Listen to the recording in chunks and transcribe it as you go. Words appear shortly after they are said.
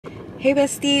Hey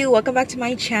bestie, welcome back to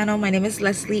my channel. My name is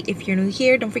Leslie. If you're new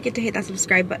here, don't forget to hit that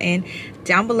subscribe button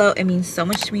down below. It means so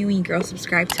much to me when you girls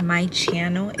subscribe to my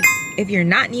channel. If you're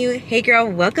not new, hey girl,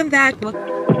 welcome back.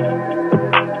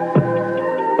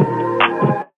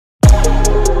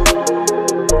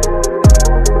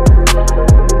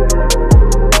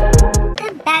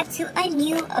 To a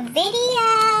new video.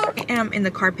 I am in the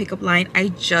car pickup line. I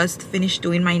just finished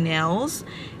doing my nails.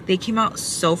 They came out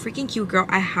so freaking cute, girl.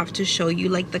 I have to show you,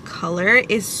 like, the color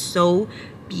is so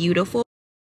beautiful.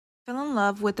 I fell in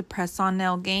love with the press-on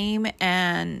nail game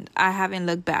and I haven't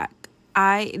looked back.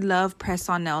 I love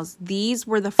press-on nails. These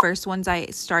were the first ones I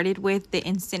started with, the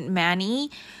Instant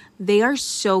Mani. They are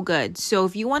so good. So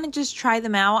if you want to just try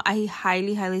them out, I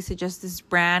highly suggest this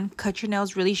brand. Cut your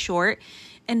nails really short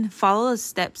and follow the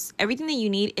steps. Everything that you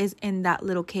need is in that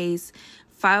little case.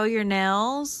 File your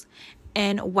nails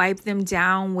and wipe them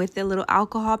down with the little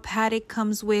alcohol pad it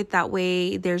comes with. That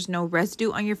way there's no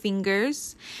residue on your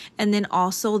fingers. And then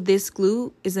also this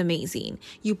glue is amazing.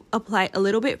 You apply a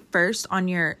little bit first on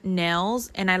your nails,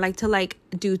 and I like to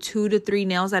do 2 to 3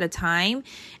 nails at a time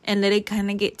and let it kind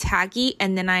of get tacky,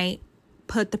 and then I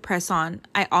put the press on.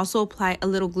 I also apply a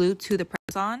little glue to the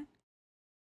press on.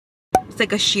 It's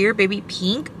like a sheer baby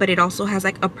pink, but it also has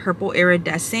like a purple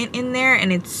iridescent in there,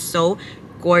 and it's so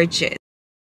gorgeous.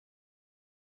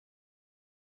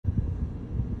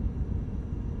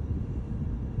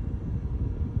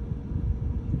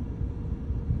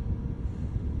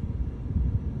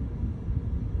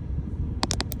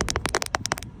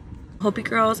 Hope you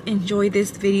girls enjoyed this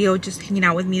video, just hanging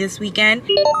out with me this weekend.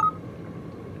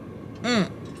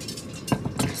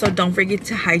 So don't forget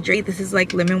to hydrate. This is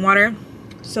like lemon water.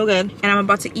 So good. And I'm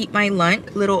about to eat my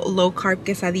lunch, little low carb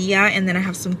quesadilla, and then I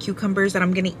have some cucumbers that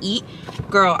I'm gonna eat.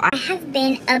 Girl, I have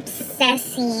been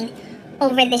obsessing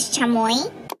over this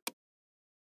chamoy.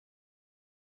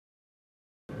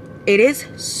 It is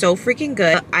so freaking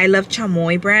good. I love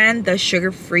chamoy brand, the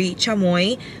sugar-free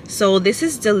chamoy. So this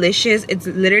is delicious. It's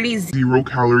literally 0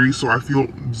 calories, so I feel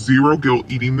zero guilt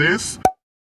eating this.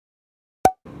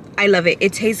 I love it.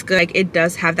 It tastes good. Like, it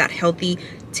does have that healthy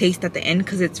taste at the end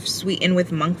because it's sweetened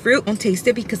with monk fruit. Don't taste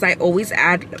it because I always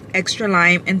add extra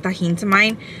lime and tahini to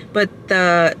mine, but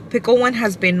the pickle one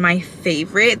has been my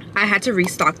favorite. I had to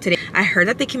restock today. I heard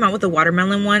that they came out with a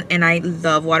watermelon one, and I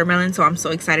love watermelon, so I'm so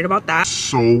excited about that.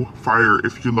 So fire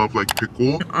if you love like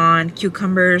pickle. On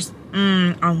cucumbers,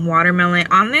 on watermelon,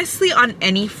 honestly on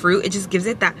any fruit, it just gives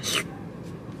it that.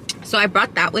 So I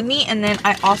brought that with me, and then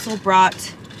I also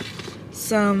brought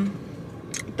some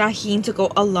tahini to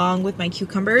go along with my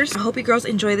cucumbers. I hope you girls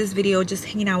enjoy this video, just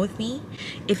hanging out with me.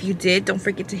 If you did, don't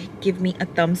forget to give me a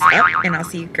thumbs up, and I'll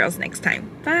see you girls next time.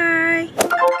 Bye.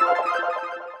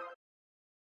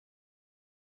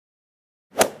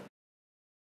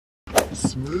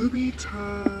 Smoothie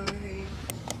time.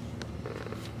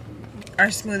 Our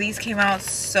smoothies came out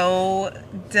so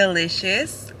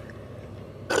delicious.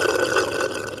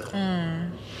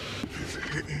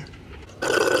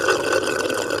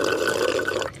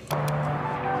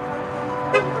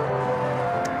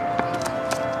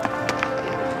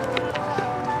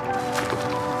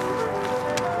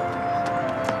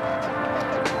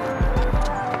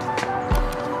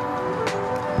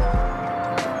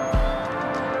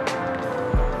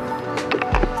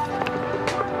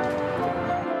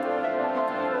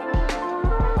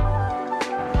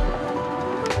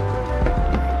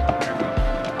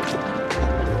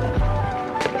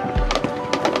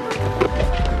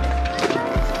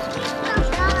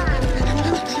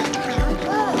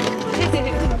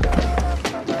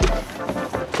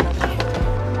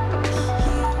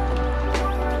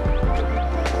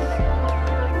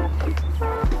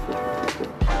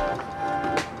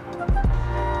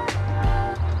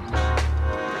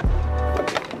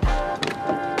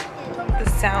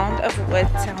 Sound of wood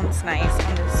sounds nice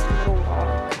on this little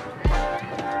walk.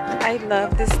 I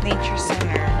love this nature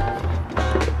center.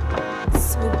 It's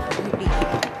so pretty.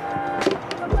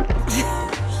 He's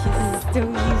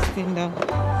still Houston though.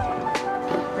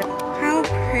 How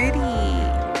pretty.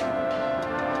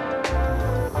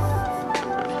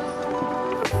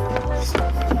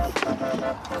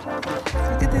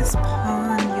 Look at this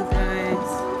pond, you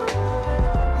guys.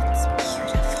 It's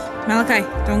beautiful. Malachi,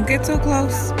 don't get so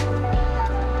close.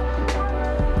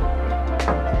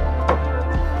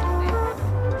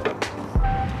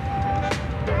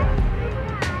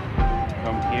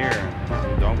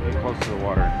 To the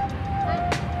water.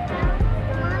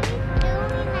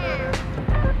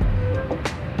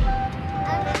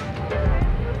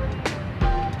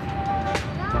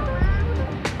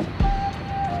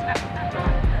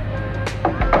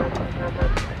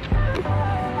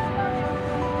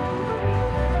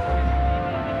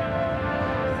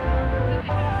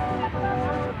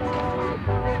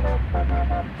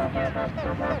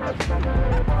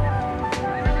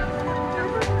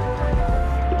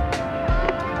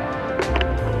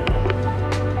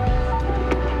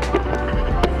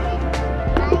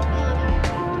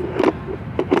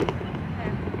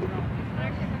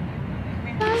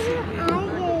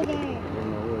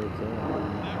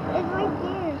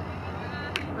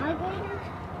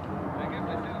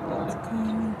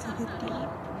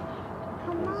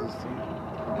 Come on.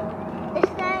 Is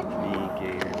that?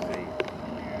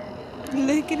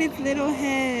 Look at its little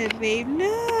head, babe.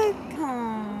 Look.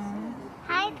 Aww.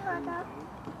 Hi, Toto.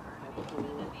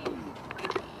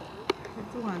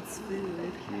 Toto wants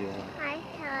food. Hi,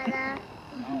 Toto.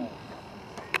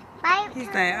 Bye. He's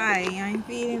like, I'm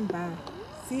feeding back.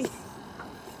 See?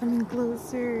 Coming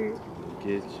closer.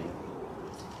 Get you.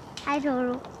 Hi,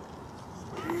 Toto.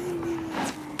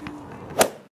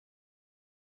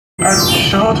 At the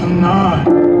show tonight.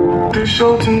 The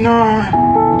show tonight.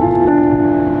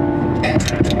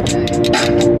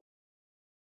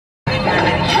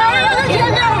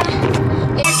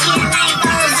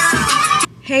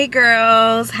 Hey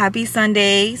girls, happy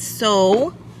Sunday.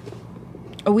 So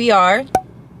we are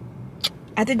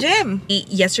at the gym.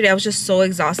 Yesterday I was just so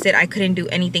exhausted. I couldn't do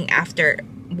anything after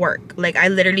work. Like I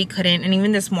literally couldn't. And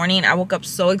even this morning I woke up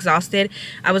so exhausted.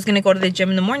 I was gonna go to the gym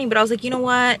in the morning, but I was like, you know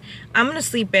what, I'm gonna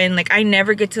sleep in. Like I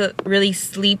never get to really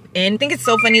sleep in. I think it's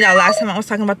so funny that last time I was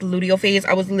talking about the luteal phase,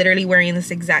 I was literally wearing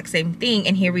this exact same thing,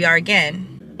 and here we are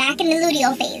again. Back in the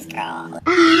luteal phase, girl.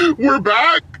 We're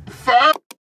back. Fuck.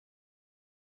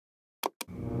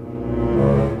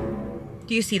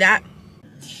 Do you see that?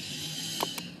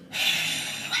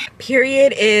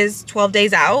 Period is 12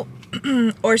 days out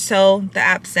or so, the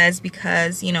app says,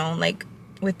 because, you know, like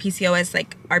with PCOS,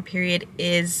 like our period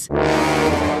is...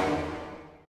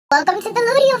 Welcome to the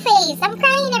luteal phase. I'm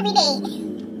crying every day.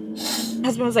 My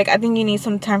husband was like, I think you need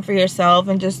some time for yourself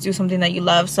and just do something that you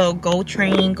love. So go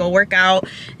train, go work out.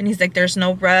 And he's like, there's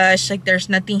no rush. Like there's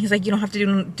nothing. He's like, you don't have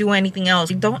to do anything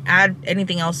else. Like, don't add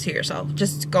anything else to yourself.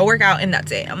 Just go work out and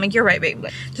that's it. I'm like, you're right, babe.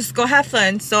 Like, just go have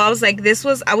fun. So I was like,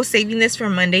 I was saving this for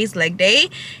Monday's leg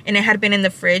day. And it had been in the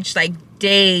fridge like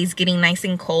days, getting nice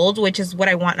and cold, which is what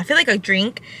I want. I feel like a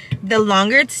drink, the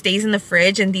longer it stays in the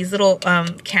fridge and these little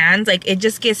cans, like it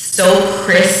just gets so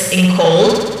crisp and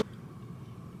cold.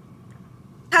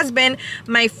 Has been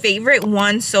my favorite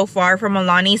one so far from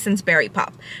Alani since Berry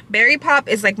Pop. Berry Pop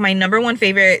is like my number one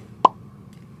favorite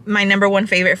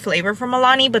flavor from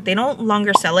Alani, but they no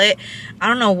longer sell it. I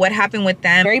don't know what happened with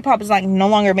them. Berry Pop is like no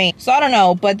longer made, so I don't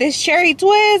know. But this cherry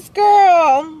twist,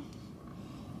 girl,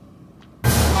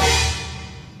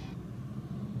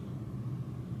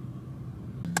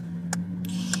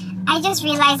 I just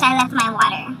realized I left my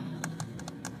water.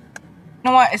 you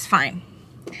know what, it's fine.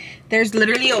 There's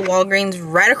literally a Walgreens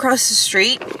right across the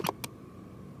street.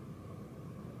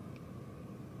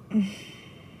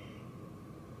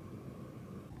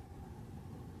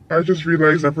 I just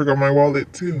realized I forgot my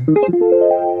wallet too.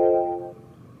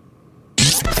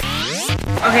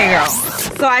 Okay, girl.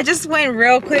 So I just went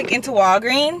real quick into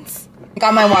Walgreens.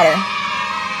 Got my water.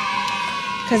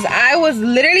 Because I was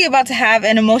literally about to have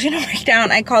an emotional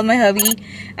breakdown. I called my hubby.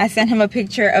 I sent him a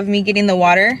picture of me getting the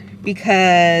water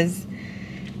because...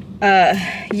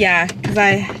 yeah, because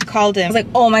I called him. I was like,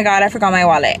 oh my god, I forgot my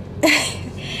wallet.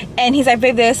 And he's like,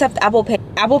 babe, they accept Apple Pay.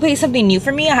 Apple Pay is something new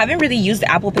for me. I haven't really used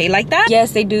Apple Pay like that.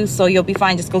 Yes, they do, so you'll be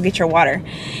fine. Just go get your water.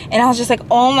 And I was just like,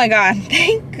 oh my god,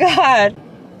 thank god.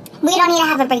 We don't need to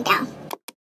have a breakdown.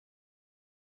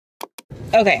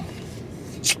 Okay.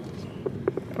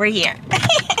 We're here.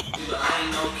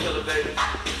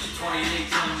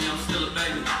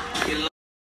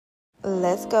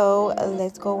 Let's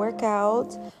go work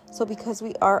out. So because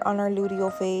we are on our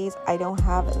luteal phase, I don't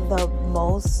have the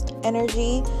most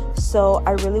energy, so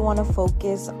I really want to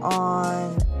focus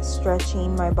on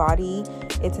stretching my body.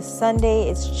 It's a Sunday,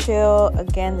 it's chill.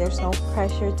 Again, there's no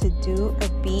pressure to do or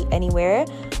be anywhere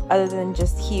other than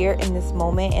just here in this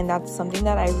moment, and that's something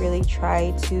that I really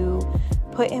try to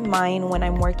put in mind when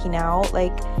I'm working out.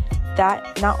 Like,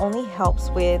 that not only helps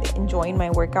with enjoying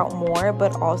my workout more,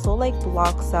 but also like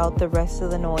blocks out the rest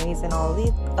of the noise and all of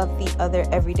the other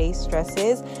everyday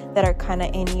stresses that are kind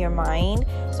of in your mind.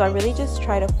 So I really just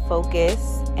try to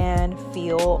focus and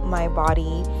feel my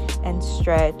body and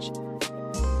stretch.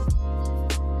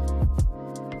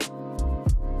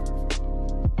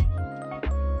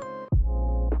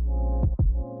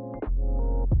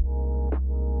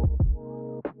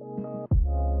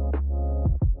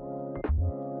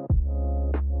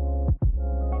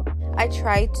 I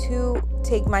try to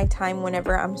take my time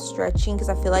whenever I'm stretching because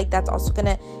I feel like that's also going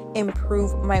to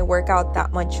improve my workout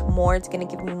that much more. It's going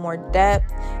to give me more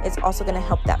depth. It's also going to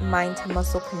help that mind to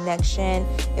muscle connection.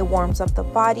 It warms up the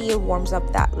body. It warms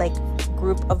up that like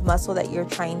group of muscle that you're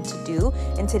trying to do.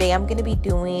 And today I'm going to be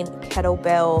doing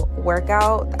kettlebell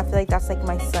workout. I feel like that's like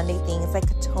my Sunday thing. It's like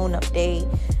a tone up day.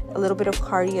 A little bit of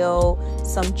cardio,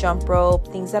 some jump rope,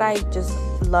 things that I just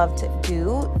love to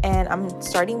do, and I'm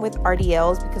starting with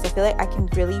RDLs because I feel like I can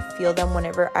really feel them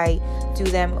whenever I do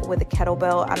them with a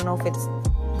kettlebell. I don't know if it's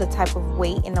the type of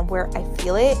weight and where I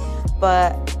feel it,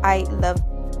 but I love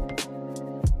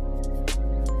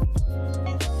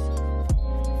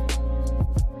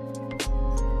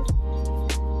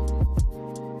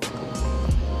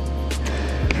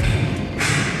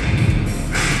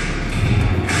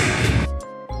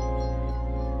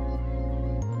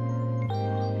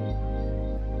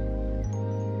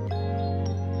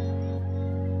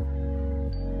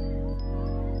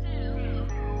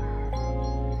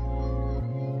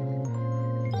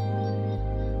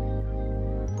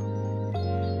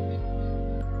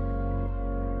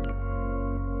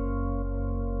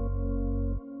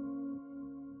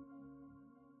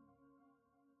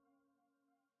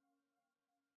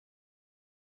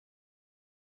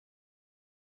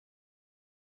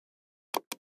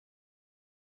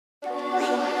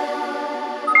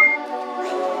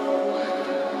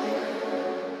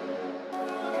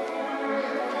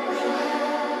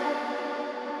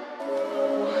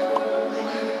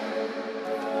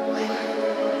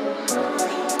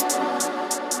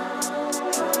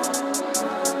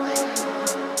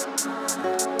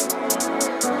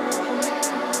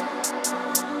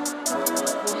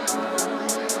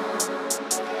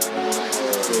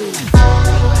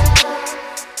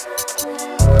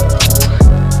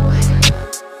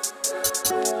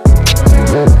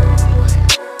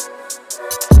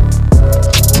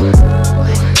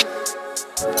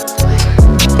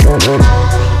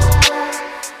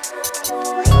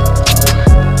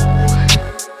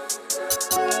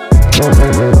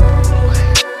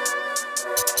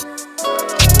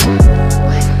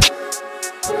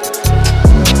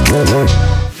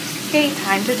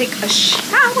time to take a shower.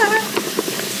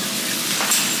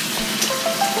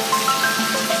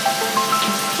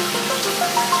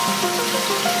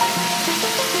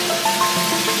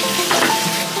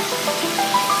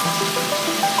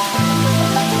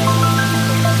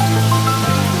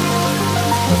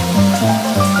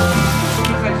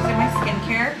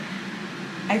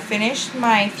 I finished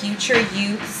my Future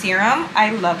Youth Serum.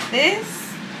 I love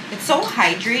this. It's so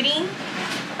hydrating.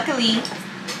 Luckily,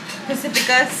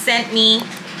 Pacifica sent me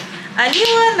a new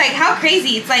one. Like, how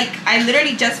crazy. It's like, I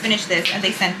literally just finished this and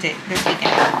they sent it this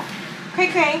weekend.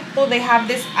 Okay. So they have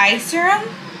this eye serum.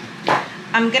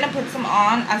 I'm going to put some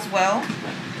on as well.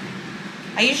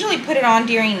 I usually put it on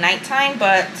during nighttime,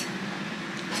 but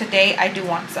today I do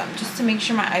want some. Just to make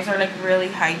sure my eyes are like really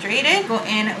hydrated. Go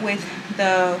in with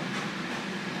the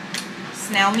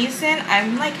Snail Mucin.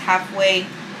 I'm like halfway.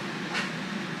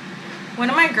 One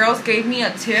of my girls gave me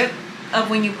a tip of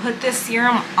when you put this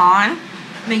serum on,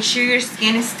 make sure your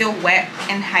skin is still wet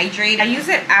and hydrated. I use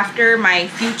it after my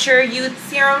Future Youth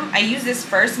Serum. I use this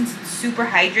first since it's super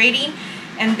hydrating,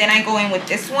 and then I go in with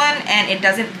this one and it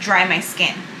doesn't dry my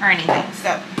skin or anything.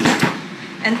 So,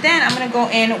 and then I'm gonna go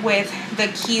in with the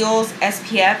Kiehl's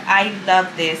SPF. I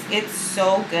love this. It's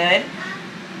so good.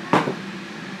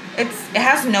 It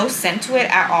has no scent to it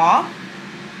at all.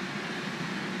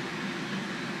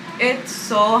 It's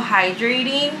so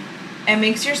hydrating and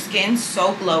makes your skin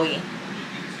so glowy.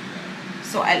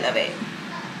 So I love it.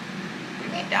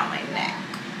 Bring it down my neck.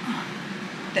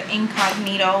 The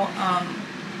Incognito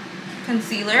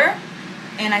concealer,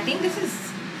 and I think this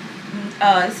is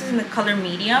in the color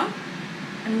medium.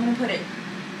 I'm gonna put it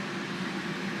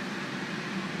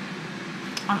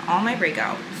on all my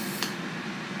breakouts.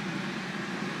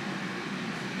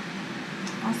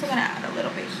 I'm also gonna add a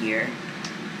little bit here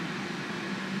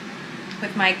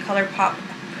with my ColourPop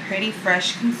Pretty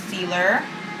Fresh concealer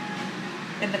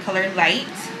in the color Light.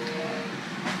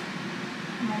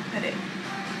 I'm gonna put it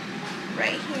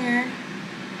right here.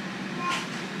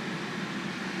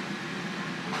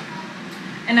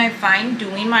 And I find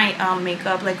doing my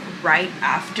makeup like right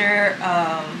after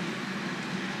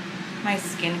my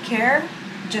skincare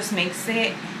just makes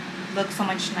it look so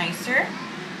much nicer.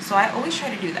 So I always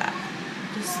try to do that.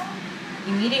 Just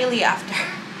immediately after.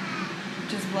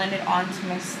 Just blend it onto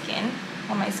my skin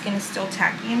while my skin is still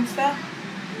tacky and stuff.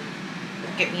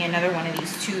 Get me another one of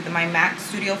these too, my MAC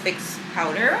Studio Fix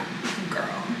powder.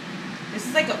 Girl, this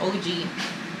is like an OG.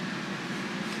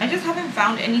 I just haven't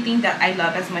found anything that I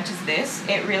love as much as this.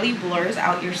 It really blurs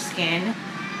out your skin.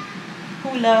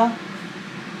 Hula.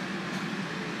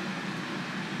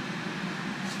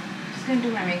 Just gonna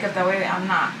do my makeup that way I'm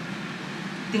not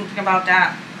thinking about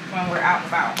that when we're out and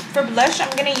about. For blush, I'm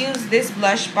gonna use this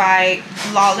blush by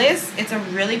Flawless. It's a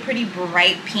really pretty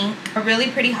bright pink, a really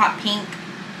pretty hot pink.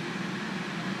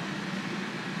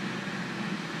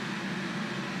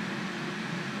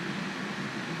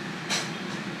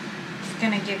 It's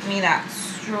gonna give me that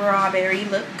strawberry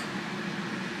look,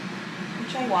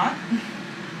 which I want.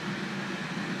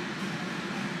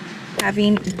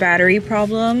 Having battery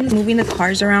problems moving the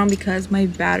cars around because my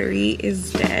battery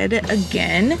is dead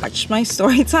again. Watch my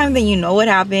story time, then you know what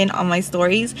happened on my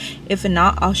stories. If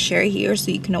not, I'll share here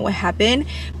so you can know what happened.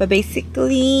 But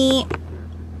basically,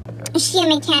 she's a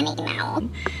mechanic now.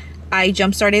 I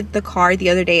jump started the car the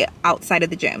other day outside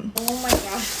of the gym. Oh my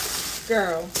gosh,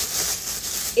 girl,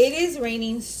 it is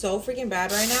raining so freaking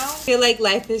bad right now. I feel like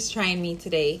life is trying me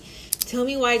today. Tell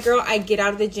me why, girl. I get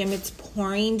out of the gym, it's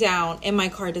pouring down, and my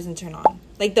car doesn't turn on.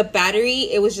 Like, the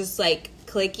battery, it was just like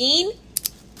clicking,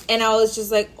 and I was just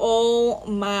like, oh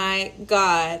my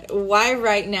god, why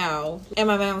right now? And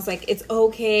my man was like, it's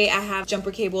okay, I have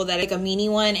jumper cable, that like a mini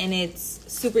one, and it's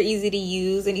super easy to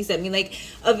use. And he sent me like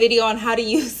a video on how to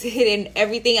use it and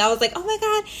everything. I was like, oh my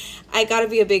god, I gotta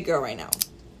be a big girl right now.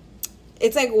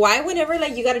 It's like, why whenever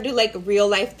like you gotta do like real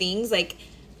life things, like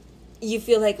you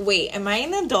feel like, wait, am I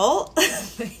an adult?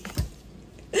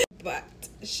 But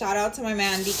shout out to my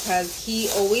man, because he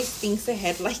always thinks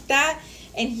ahead like that,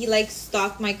 and he like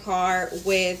stocked my car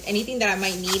with anything that I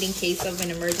might need in case of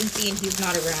an emergency and he's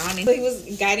not around. And so he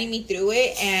was guiding me through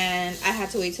it, and I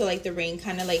had to wait till like the rain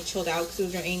kind of like chilled out because it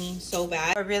was raining so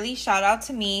bad. But really, shout out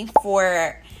to me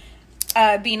for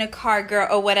being a car girl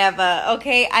or whatever.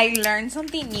 Okay, I learned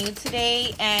something new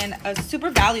today, and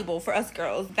super valuable for us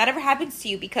girls. If that ever happens to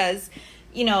you, because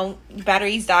you know,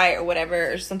 batteries die or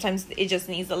whatever, or sometimes it just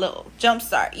needs a little jump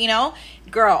start, you know,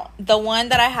 girl, the one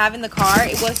that I have in the car,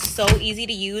 it was so easy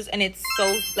to use, and it's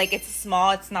so like, it's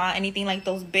small, it's not anything like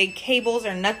those big cables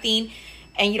or nothing,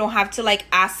 and you don't have to like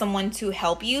ask someone to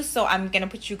help you. So I'm gonna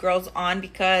put you girls on,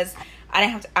 because I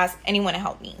didn't have to ask anyone to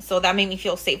help me. So that made me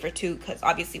feel safer too, because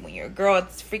obviously when you're a girl,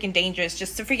 it's freaking dangerous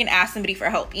just to freaking ask somebody for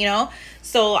help, you know.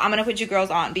 So I'm gonna put you girls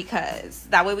on, because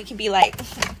that way we can be like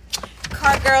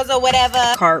car girls or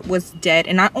whatever. Car was dead,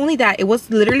 and not only that, it was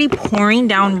literally pouring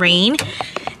down rain.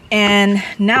 And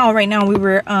now right now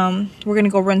we're gonna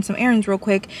go run some errands real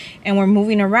quick, and we're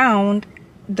moving around.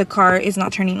 The car is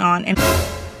not turning on, and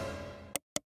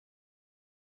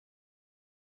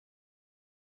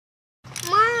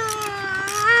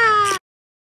Mom!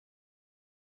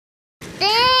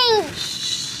 Dang!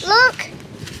 Look!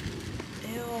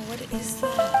 ew, what is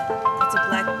that? It's a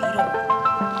black beetle.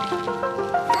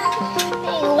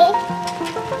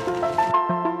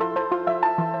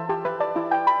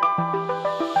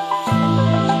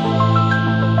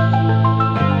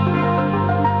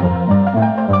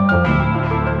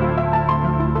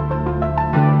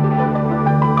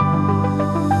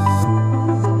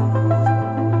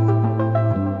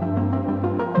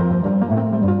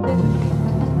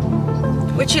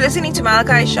 What you listening to,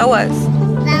 Malachi? Show us.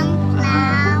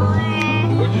 Sunflower.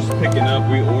 We're just picking up.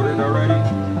 We ordered already.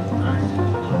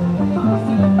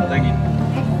 Thank you.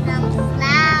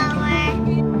 Sunflower.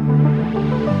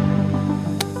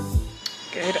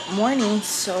 Good morning.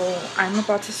 So I'm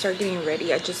about to start getting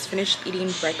ready. I just finished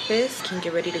eating breakfast. Can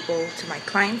get ready to go to my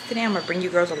clients today. I'm gonna bring you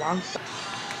girls along.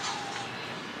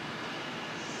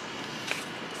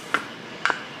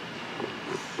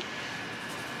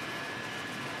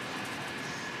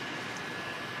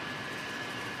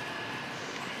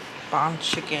 Bomb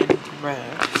chicken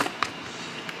bread.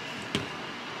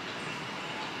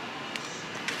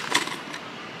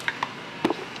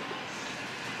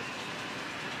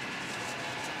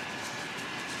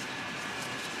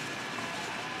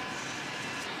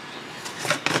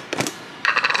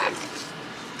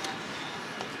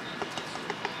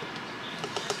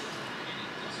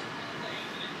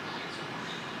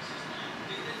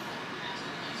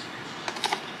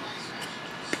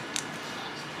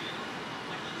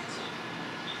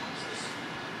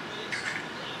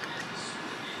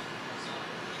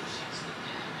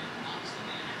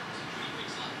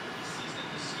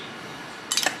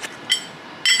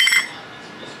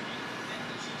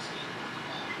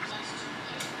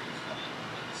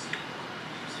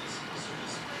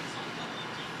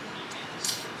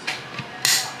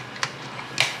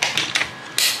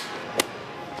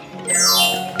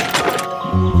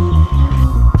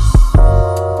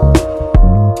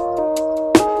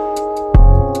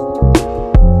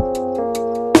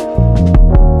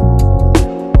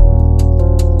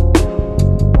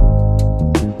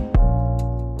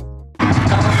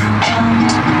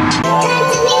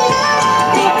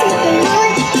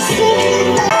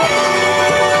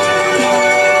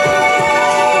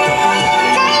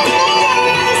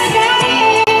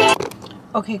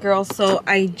 Okay girls, so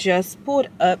I just pulled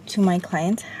up to my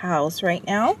client's house right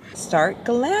now. Start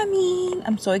glamming.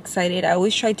 I'm so excited. I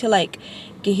always try to like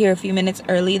get here a few minutes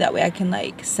early, that way I can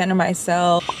like center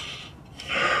myself.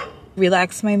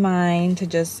 relax my mind, to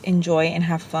just enjoy and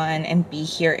have fun and be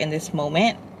here in this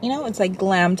moment. You know, it's like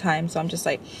glam time. So I'm just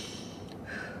like,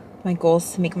 my goal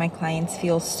is to make my clients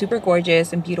feel super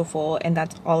gorgeous and beautiful, and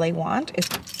that's all I want. Is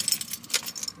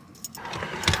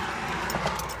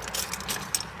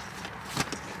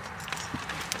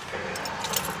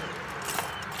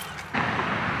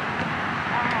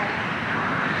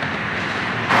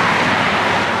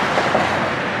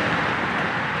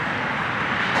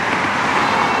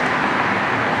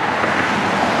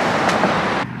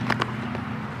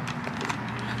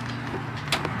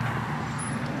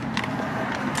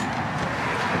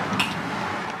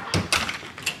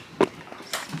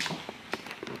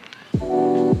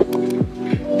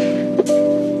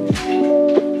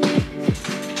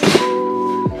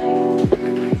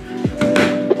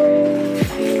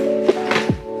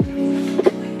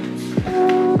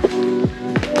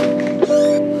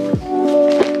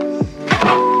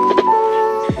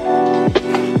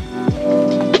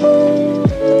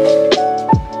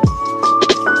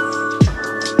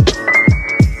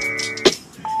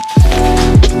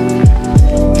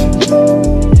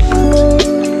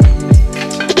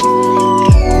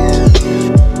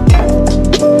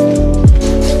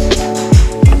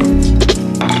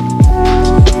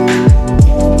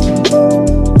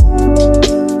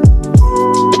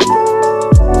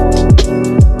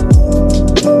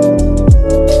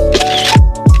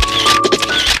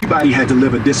had to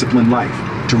live a disciplined life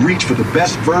to reach for the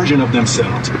best version of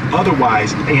themselves.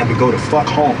 Otherwise, they had to go to fuck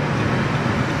home.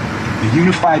 The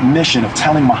unified mission of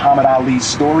telling Muhammad Ali's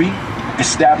story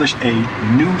established a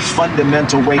new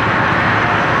fundamental way.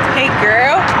 hey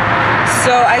girl,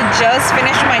 so I just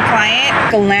finished my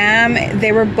client glam.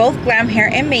 They were both glam hair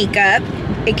and makeup.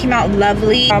 It came out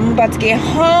lovely. I'm about to get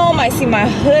home. I see my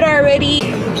hood already.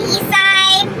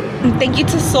 B-side. Thank you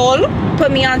to Sol,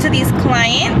 put me onto these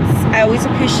clients. I always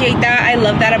appreciate that. I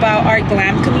love that about our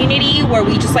glam community, where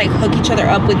we just like hook each other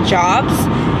up with jobs.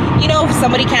 You know, if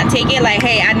somebody can't take it, like,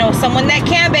 hey, I know someone that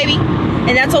can, baby.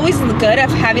 And that's always good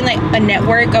of having like a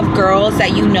network of girls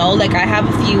that you know. Like I have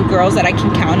a few girls that I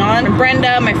can count on.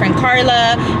 Brenda, my friend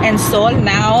Carla, and Sol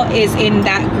now is in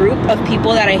that group of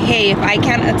people that hey, if I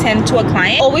can't attend to a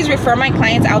client, always refer my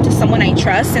clients out to someone I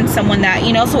trust and someone that,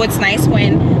 you know, so it's nice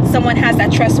when someone has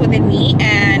that trust within me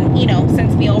and, you know,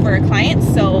 sends me over a client.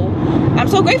 So I'm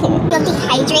so grateful. Feel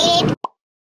dehydrated.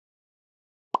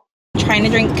 Trying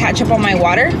to catch up on my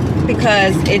water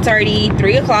because it's already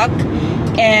 3 o'clock.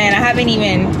 And I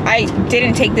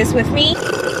didn't take this with me.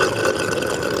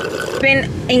 Been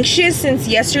anxious since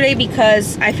yesterday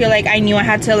because I feel like I knew I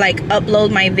had to like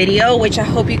upload my video, which I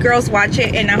hope you girls watch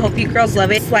it and I hope you girls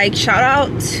love it. Like, shout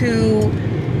out to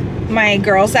my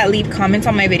girls that leave comments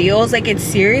on my videos. Like, it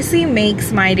seriously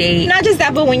makes my day. Not just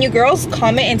that, but when you girls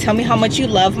comment and tell me how much you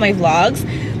love my vlogs,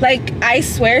 like, I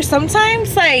swear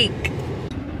sometimes, like,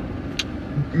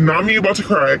 Not me about to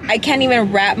cry. I can't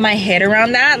even wrap my head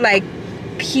around that. Like,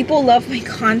 people love my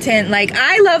content. Like,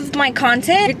 I love my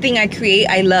content. Everything I create,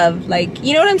 I love. Like,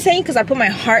 you know what I'm saying? Because I put my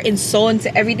heart and soul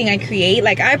into everything I create.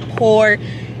 Like, I pour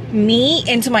me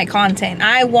into my content.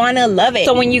 I want to love it.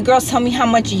 So when you girls tell me how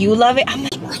much you love it, I'm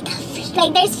like, what the freak?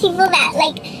 Like, there's people that,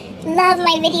 like, love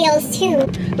my videos, too.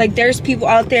 Like, there's people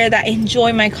out there that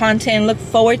enjoy my content and look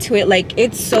forward to it. Like,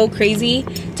 it's so crazy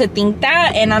to think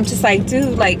that. And I'm just like,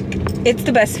 dude, like, it's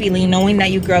the best feeling knowing that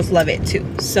you girls love it too.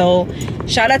 So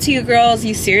shout out to you girls.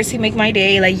 You seriously make my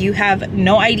day. Like, you have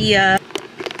no idea.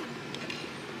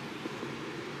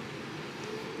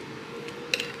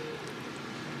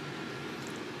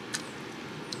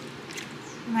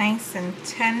 Nice and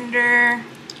tender.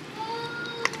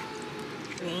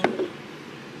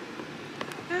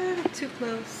 Too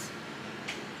close.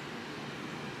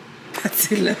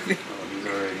 Godzilla. Oh, he's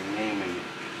already naming it.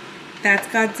 That's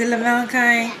Godzilla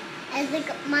Malachi. I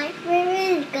think my favorite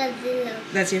is Godzilla.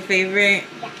 That's your favorite?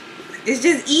 Yeah. It's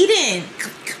just Eden.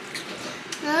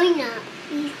 No, no.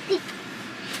 It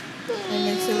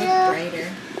makes it look brighter.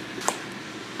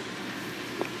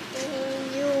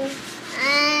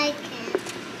 I can't.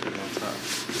 Put it on top.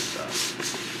 Good job.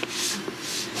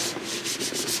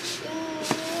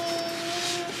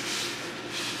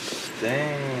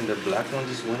 Dang, the black one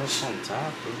just went up on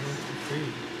top, bro. Free.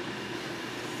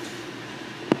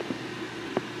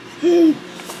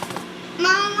 Mom, I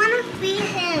want to feed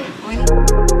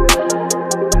him.